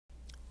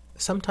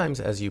Sometimes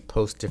as you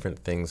post different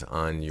things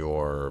on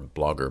your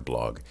Blogger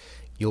blog,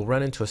 you'll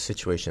run into a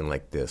situation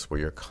like this where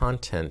your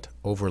content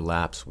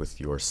overlaps with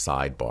your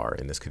sidebar,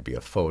 and this could be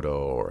a photo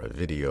or a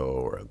video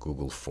or a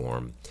Google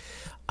form.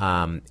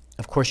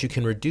 Of course, you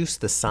can reduce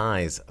the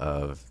size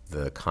of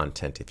the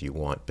content if you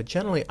want, but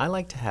generally I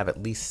like to have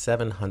at least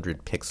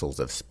 700 pixels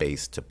of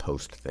space to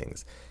post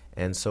things.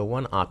 And so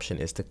one option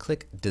is to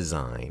click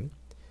Design,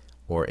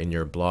 or in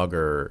your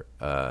Blogger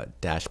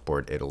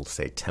dashboard it'll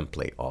say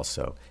Template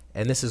also.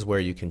 And this is where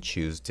you can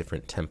choose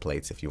different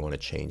templates if you want to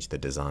change the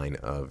design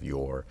of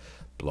your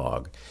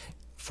blog.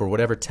 For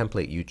whatever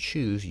template you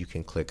choose, you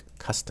can click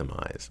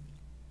Customize.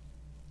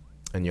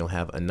 And you'll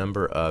have a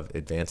number of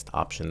advanced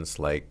options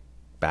like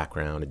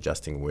background,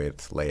 adjusting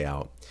width,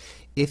 layout.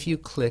 If you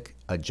click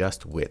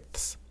Adjust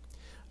Widths,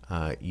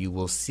 you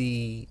will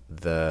see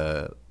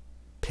the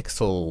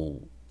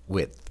pixel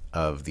width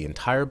of the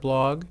entire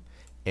blog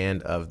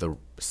and of the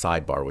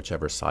sidebar,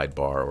 whichever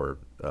sidebar or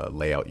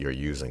layout you're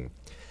using.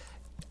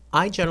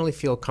 I generally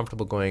feel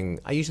comfortable going,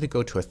 I usually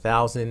go to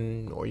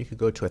 1000, or you could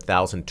go to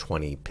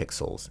 1020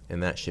 pixels,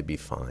 and that should be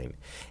fine.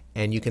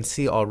 And you can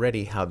see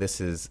already how this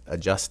is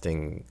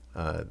adjusting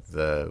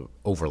the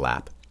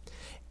overlap.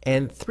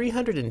 And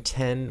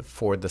 310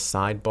 for the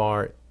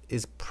sidebar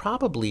is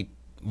probably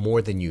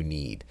more than you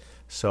need.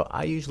 So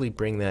I usually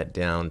bring that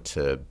down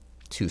to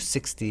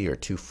 260 or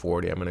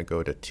 240. I'm going to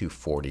go to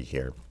 240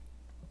 here.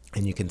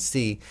 And you can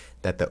see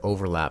that the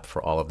overlap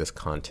for all of this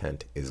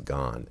content is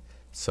gone.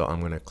 So I'm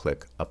going to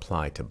click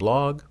Apply to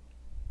Blog.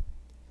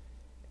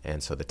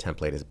 And so the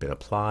template has been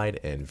applied,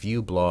 and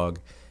View Blog.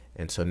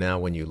 And so now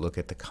when you look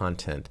at the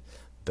content,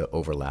 the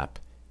overlap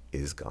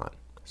is gone.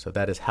 So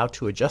that is how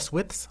to adjust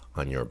widths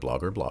on your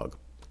Blogger blog.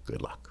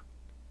 Good luck.